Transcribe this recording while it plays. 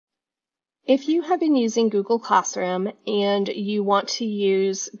If you have been using Google Classroom and you want to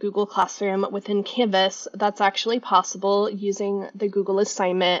use Google Classroom within Canvas, that's actually possible using the Google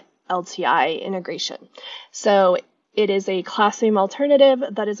Assignment LTI integration. So it is a Classroom alternative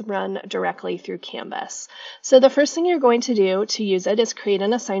that is run directly through Canvas. So the first thing you're going to do to use it is create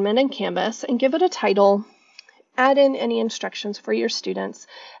an assignment in Canvas and give it a title. Add in any instructions for your students.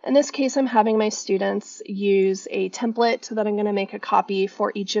 In this case, I'm having my students use a template that I'm going to make a copy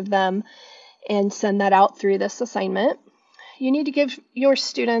for each of them and send that out through this assignment. You need to give your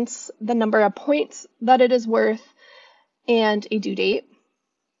students the number of points that it is worth and a due date.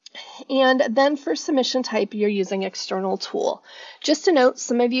 And then for submission type, you're using external tool. Just to note,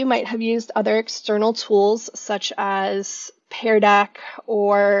 some of you might have used other external tools such as Pear Deck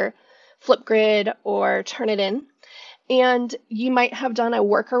or Flipgrid or Turnitin. And you might have done a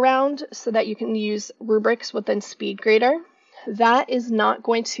workaround so that you can use rubrics within SpeedGrader. That is not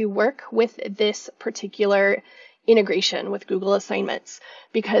going to work with this particular integration with Google Assignments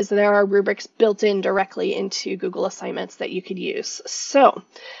because there are rubrics built in directly into Google Assignments that you could use. So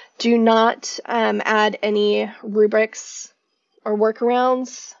do not add any rubrics or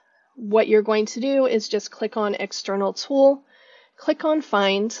workarounds. What you're going to do is just click on External Tool, click on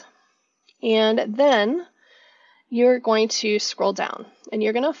Find, and then you're going to scroll down and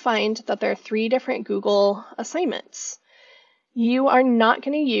you're going to find that there are 3 different Google Assignments. You are not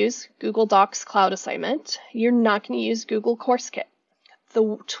going to use Google Docs Cloud Assignment. You're not going to use Google Course Kit.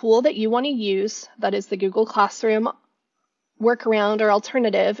 The tool that you want to use, that is the Google Classroom workaround or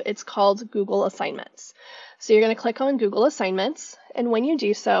alternative, it's called Google Assignments. So you're going to click on Google Assignments, and when you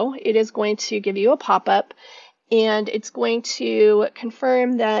do so, it is going to give you a pop-up, and it's going to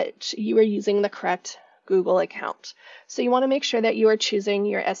confirm that you are using the correct Google account. So you want to make sure that you are choosing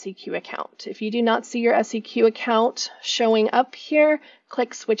your SEQ account. If you do not see your SEQ account showing up here,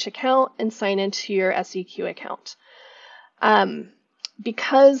 click Switch Account and sign into your SEQ account.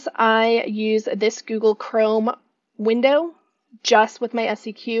 Because I use this Google Chrome window just with my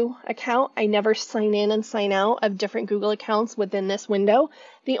SEQ account, I never sign in and sign out of different Google accounts within this window.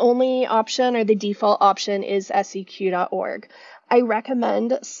 The only option or the default option is seq.org. I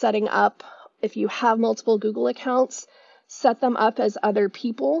recommend setting up, if you have multiple Google accounts, set them up as other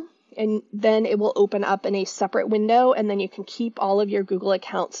people, and then it will open up in a separate window, and then you can keep all of your Google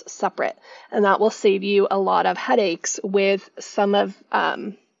accounts separate. And that will save you a lot of headaches with some of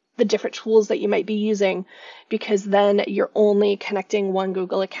the different tools that you might be using, because then you're only connecting one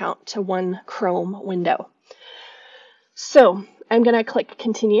Google account to one Chrome window. So I'm going to click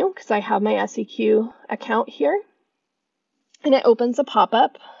Continue because I have my SEQ account here, and it opens a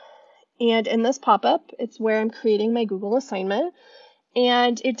pop-up. And in this pop-up, it's where I'm creating my Google assignment.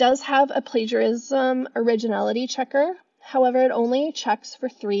 And it does have a plagiarism originality checker. However, it only checks for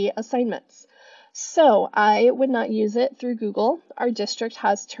 3 assignments. So I would not use it through Google. Our district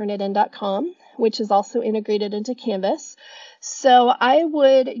has Turnitin.com, which is also integrated into Canvas. So I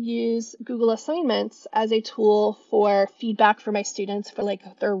would use Google Assignments as a tool for feedback for my students for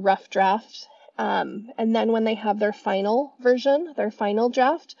like their rough draft. And then when they have their final version, their final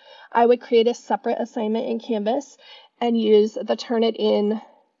draft, I would create a separate assignment in Canvas and use the Turnitin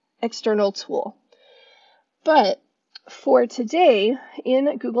external tool. But for today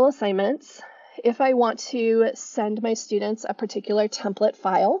in Google Assignments, if I want to send my students a particular template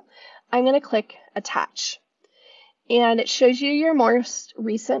file, I'm going to click Attach. And it shows you your most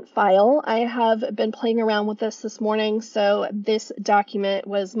recent file. I have been playing around with this morning, so this document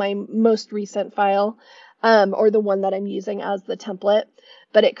was my most recent file, or the one that I'm using as the template.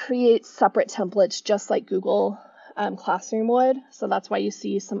 But it creates separate templates just like Google Classroom would. So that's why you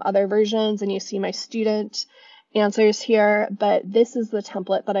see some other versions and you see my student answers here. But this is the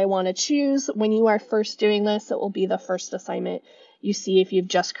template that I want to choose. When you are first doing this, it will be the first assignment you see if you've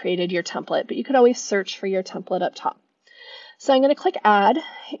just created your template, but you could always search for your template up top. So I'm going to click Add,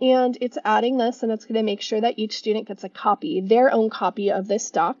 and it's adding this, and it's going to make sure that each student gets a copy, their own copy of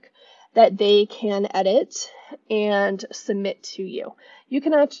this doc that they can edit and submit to you. You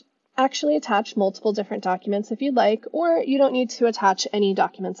can actually attach multiple different documents if you'd like, or you don't need to attach any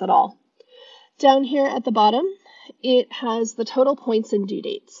documents at all. Down here at the bottom, it has the total points and due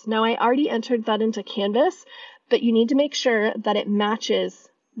dates. Now I already entered that into Canvas, but you need to make sure that it matches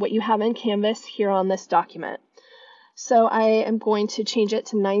what you have in Canvas here on this document. So I am going to change it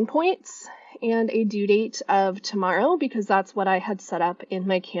to 9 points and a due date of tomorrow because that's what I had set up in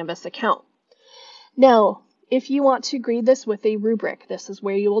my Canvas account. Now, if you want to grade this with a rubric, this is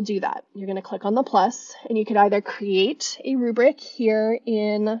where you will do that. You're going to click on the plus, and you could either create a rubric here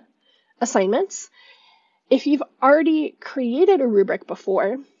in Assignments. If you've already created a rubric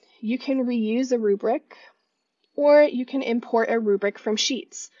before, you can reuse a rubric, or you can import a rubric from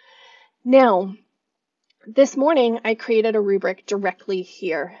Sheets. Now, this morning I created a rubric directly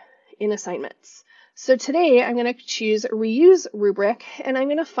here in Assignments. So today I'm going to choose Reuse Rubric, and I'm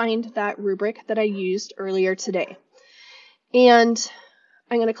going to find that rubric that I used earlier today. And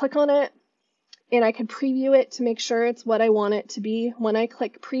I'm going to click on it, and I can preview it to make sure it's what I want it to be. When I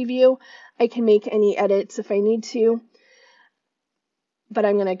click Preview, I can make any edits if I need to. But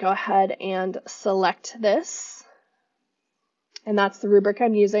I'm going to go ahead and select this. And that's the rubric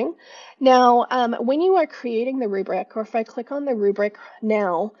I'm using. Now, when you are creating the rubric, or if I click on the rubric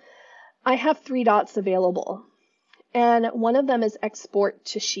now, I have 3 dots available. And one of them is Export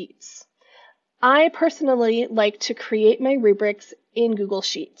to Sheets. I personally like to create my rubrics in Google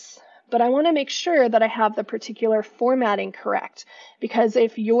Sheets, but I want to make sure that I have the particular formatting correct, because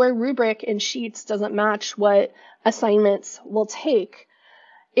if your rubric in Sheets doesn't match what Assignments will take,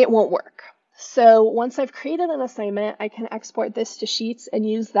 it won't work. So once I've created an assignment, I can export this to Sheets and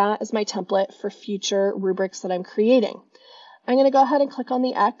use that as my template for future rubrics that I'm creating. I'm going to go ahead and click on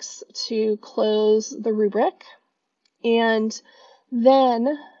the X to close the rubric. And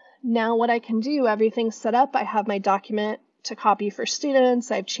then now what I can do, everything's set up. I have my document to copy for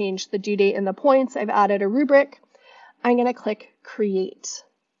students. I've changed the due date and the points. I've added a rubric. I'm going to click Create.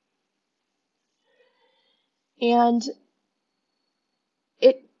 And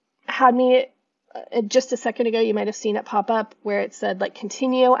it had me, just a second ago, you might have seen it pop up where it said like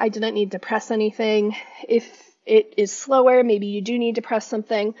continue. I didn't need to press anything. If it is slower, maybe you do need to press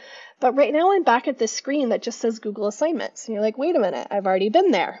something. But right now I'm back at this screen that just says Google Assignments. And you're like, wait a minute, I've already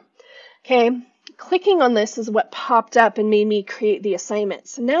been there. Okay, clicking on this is what popped up and made me create the assignment.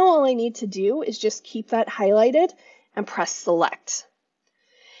 So now all I need to do is just keep that highlighted and press select.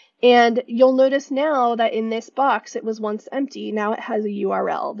 And you'll notice now that in this box, it was once empty. Now it has a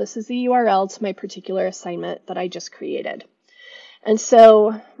URL. This is the URL to my particular assignment that I just created. And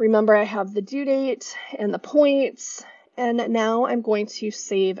so remember, I have the due date and the points, and now I'm going to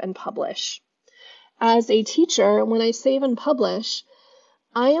save and publish. As a teacher, when I save and publish,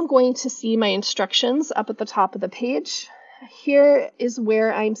 I am going to see my instructions up at the top of the page. Here is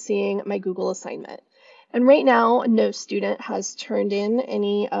where I'm seeing my Google assignment. And right now, no student has turned in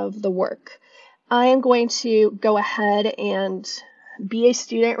any of the work. I am going to go ahead and be a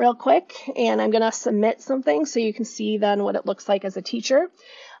student real quick, and I'm going to submit something so you can see then what it looks like as a teacher.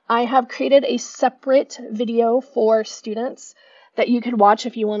 I have created a separate video for students that you could watch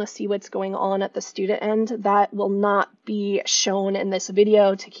if you want to see what's going on at the student end. That will not be shown in this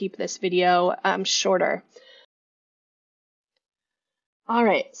video to keep this video shorter. All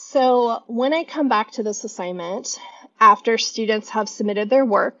right, so when I come back to this assignment, after students have submitted their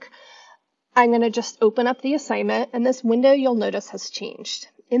work, I'm going to just open up the assignment, and this window you'll notice has changed.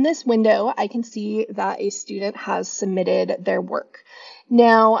 In this window, I can see that a student has submitted their work.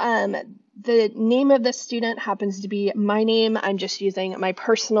 Now, the name of this student happens to be my name. I'm just using my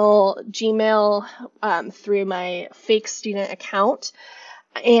personal Gmail through my fake student account.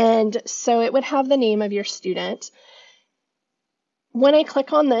 And so it would have the name of your student. When I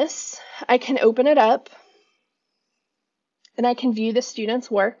click on this, I can open it up and I can view the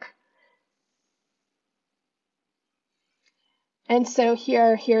student's work. And so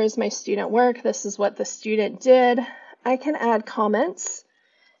here's my student work. This is what the student did. I can add comments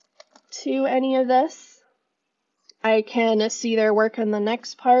to any of this. I can see their work in the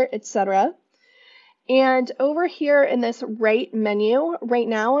next part, etc. And over here in this right menu, right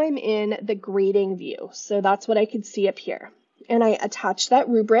now I'm in the grading view. So that's what I could see up here. And I attach that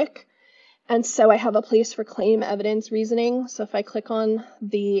rubric. And so I have a place for claim, evidence, reasoning. So if I click on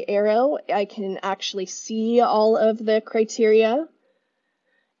the arrow, I can actually see all of the criteria.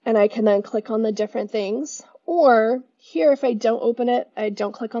 And I can then click on the different things. Or here, if I don't open it, I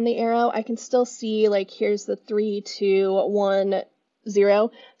don't click on the arrow, I can still see like here's the 3, 2, 1,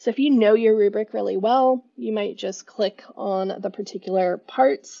 0. So if you know your rubric really well, you might just click on the particular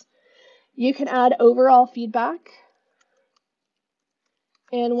parts. You can add overall feedback.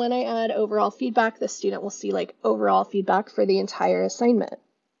 And when I add overall feedback, the student will see like overall feedback for the entire assignment.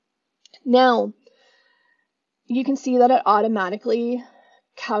 Now, you can see that it automatically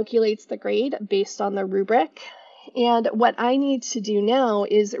calculates the grade based on the rubric. And what I need to do now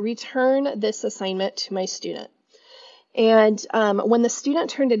is return this assignment to my student. And when the student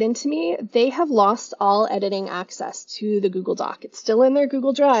turned it into me, they have lost all editing access to the Google Doc. It's still in their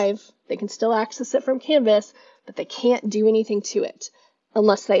Google Drive. They can still access it from Canvas, but they can't do anything to it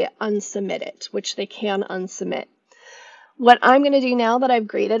unless they unsubmit it, which they can unsubmit. What I'm going to do now that I've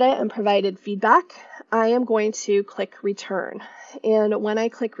graded it and provided feedback, I am going to click return. And when I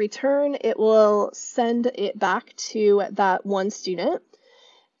click return, it will send it back to that one student.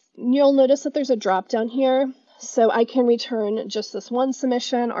 You'll notice that there's a drop down here. So I can return just this one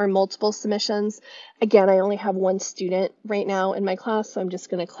submission or multiple submissions. Again, I only have one student right now in my class, so I'm just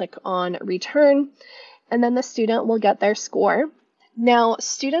going to click on return, and then the student will get their score. Now,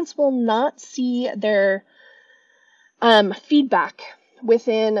 students will not see their feedback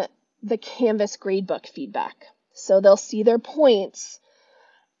within the Canvas gradebook feedback. So they'll see their points,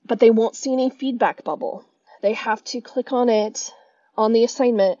 but they won't see any feedback bubble. They have to click on it on the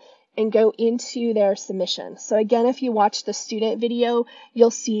assignment and go into their submission. So again, if you watch the student video,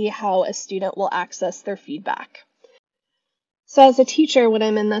 you'll see how a student will access their feedback. So as a teacher, when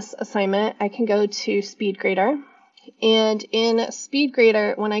I'm in this assignment, I can go to SpeedGrader. And in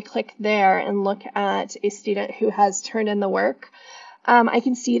SpeedGrader, when I click there and look at a student who has turned in the work, I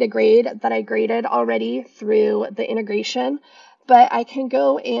can see the grade that I graded already through the integration, but I can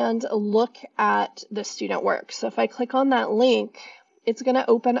go and look at the student work. So if I click on that link, it's going to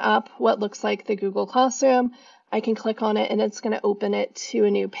open up what looks like the Google Classroom. I can click on it and it's going to open it to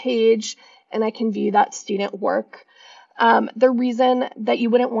a new page, and I can view that student work. The reason that you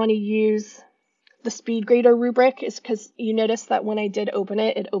wouldn't want to use the SpeedGrader rubric is because you notice that when I did open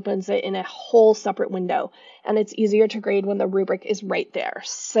it, it opens it in a whole separate window, and it's easier to grade when the rubric is right there.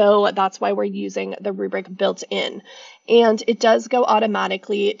 So that's why we're using the rubric built in. And it does go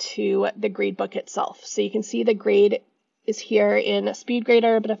automatically to the gradebook itself. So you can see the grade is here in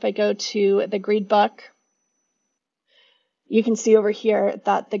SpeedGrader, but if I go to the gradebook, you can see over here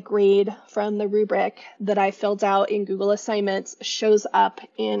that the grade from the rubric that I filled out in Google Assignments shows up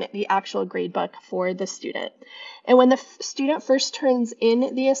in the actual gradebook for the student. And when the student first turns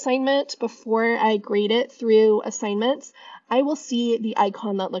in the assignment, before I grade it through assignments, I will see the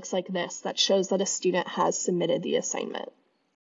icon that looks like this that shows that a student has submitted the assignment.